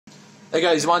Hey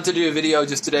guys, I wanted to do a video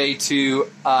just today to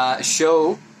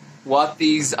show what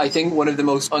these, I think, one of the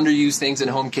most underused things in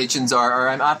home kitchens are.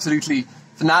 I'm absolutely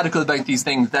fanatical about these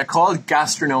things. They're called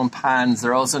Gastrornorm pans.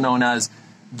 They're also known as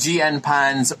GN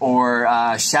pans or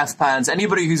chef pans.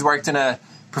 Anybody who's worked in a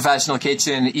professional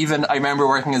kitchen, even I remember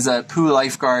working as a pool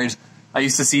lifeguard, I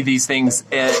used to see these things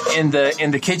in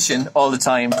the kitchen all the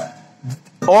time.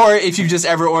 Or if you've just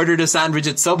ever ordered a sandwich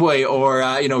at Subway or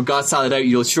got salad out,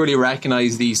 you'll surely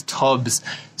recognize these tubs.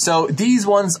 So these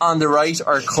ones on the right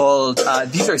are called,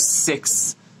 these are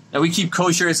 6. Now we keep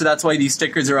kosher, so that's why these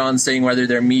stickers are on saying whether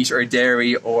they're meat or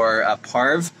dairy or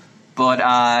parve. But,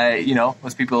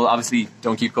 most people obviously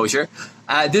don't keep kosher.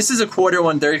 This is a quarter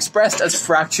one. They're expressed as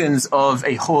fractions of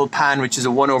a whole pan, which is a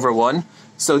 1/1.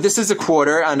 So this is a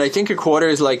quarter, and I think a quarter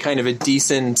is like kind of a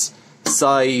decent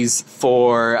size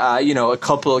for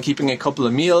keeping a couple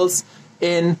of meals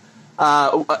in.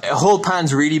 A whole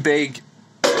pan's really big.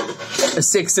 A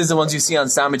 6 is the ones you see on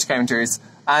sandwich counters,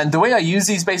 and the way I use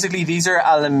these, basically these are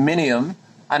aluminium,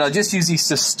 and I'll just use these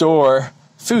to store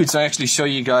food. So I actually show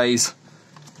you guys,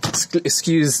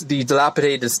 excuse the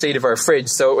dilapidated state of our fridge.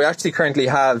 So we actually currently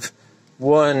have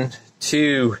 1,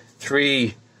 2,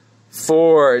 3,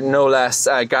 4 no less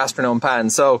Gastrornorm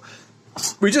pans. So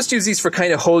we just use these for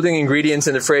kind of holding ingredients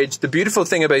in the fridge. The beautiful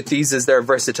thing about these is their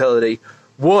versatility.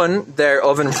 1, they're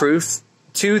oven proof.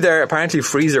 2, they're apparently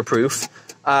freezer proof.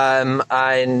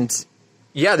 And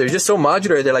yeah, they're just so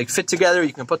modular. They're like fit together.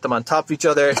 You can put them on top of each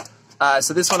other.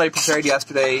 So this one I prepared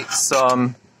yesterday,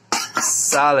 some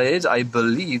salad. I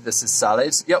believe this is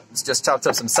salad. Yep, it's just chopped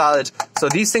up some salad. So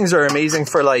these things are amazing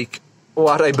for like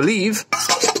what I believe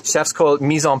chefs call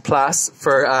mise en place,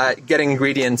 for getting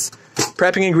ingredients,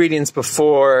 prepping ingredients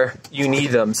before you need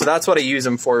them. So that's what I use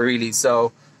them for, really.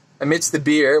 So amidst the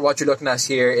beer, what you're looking at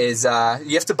here is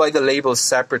you have to buy the labels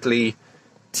separately,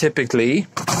 typically.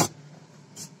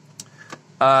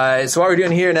 So what we're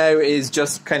doing here now is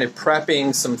just kind of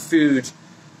prepping some food,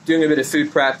 doing a bit of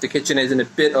food prep. The kitchen is in a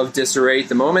bit of disarray at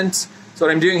the moment. So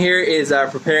what I'm doing here is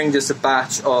preparing just a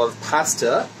batch of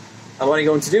pasta. And what I'm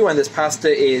going to do when this pasta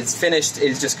is finished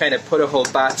is just kind of put a whole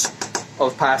batch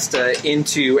of pasta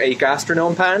into a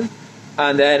Gastrornorm pan,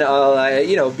 and then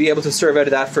I'll be able to serve out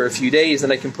of that for a few days,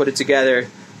 and I can put it together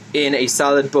in a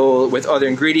salad bowl with other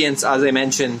ingredients. As I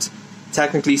mentioned,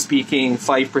 technically speaking,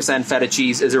 5% feta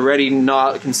cheese is already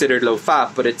not considered low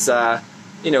fat, but it's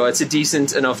it's a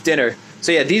decent enough dinner.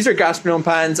 So yeah, these are Gastrornorm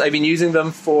pans. I've been using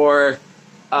them for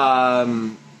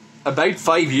about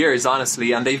 5 years,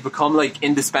 honestly, and they've become like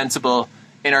indispensable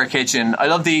in our kitchen. I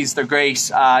love these. They're great.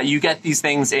 You get these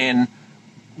things in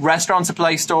restaurant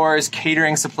supply stores,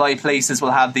 catering supply places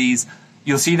will have these.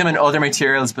 You'll see them in other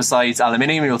materials besides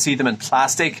aluminium. You'll see them in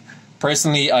plastic.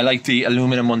 Personally, I like the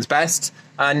aluminum ones best,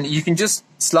 and you can just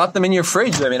slot them in your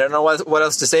fridge. I mean, I don't know what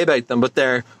else to say about them, but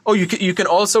they're, you can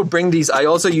also bring these. I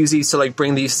also use these to like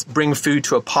bring food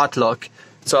to a potluck.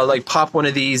 So I'll like pop one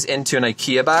of these into an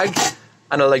IKEA bag,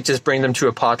 and I'll like just bring them to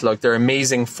a potluck. They're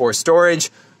amazing for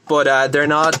storage, but they're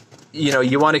not,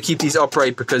 you want to keep these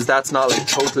upright because that's not like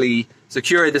totally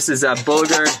secure. This is a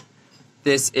bulgur.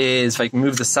 This is, if I can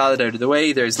move the salad out of the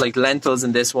way, there's like lentils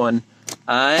in this one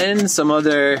and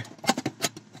something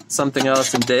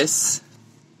else in this.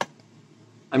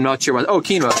 I'm not sure what,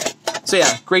 quinoa. So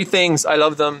yeah, great things. I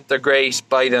love them. They're great.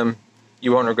 Buy them.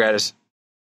 You won't regret it.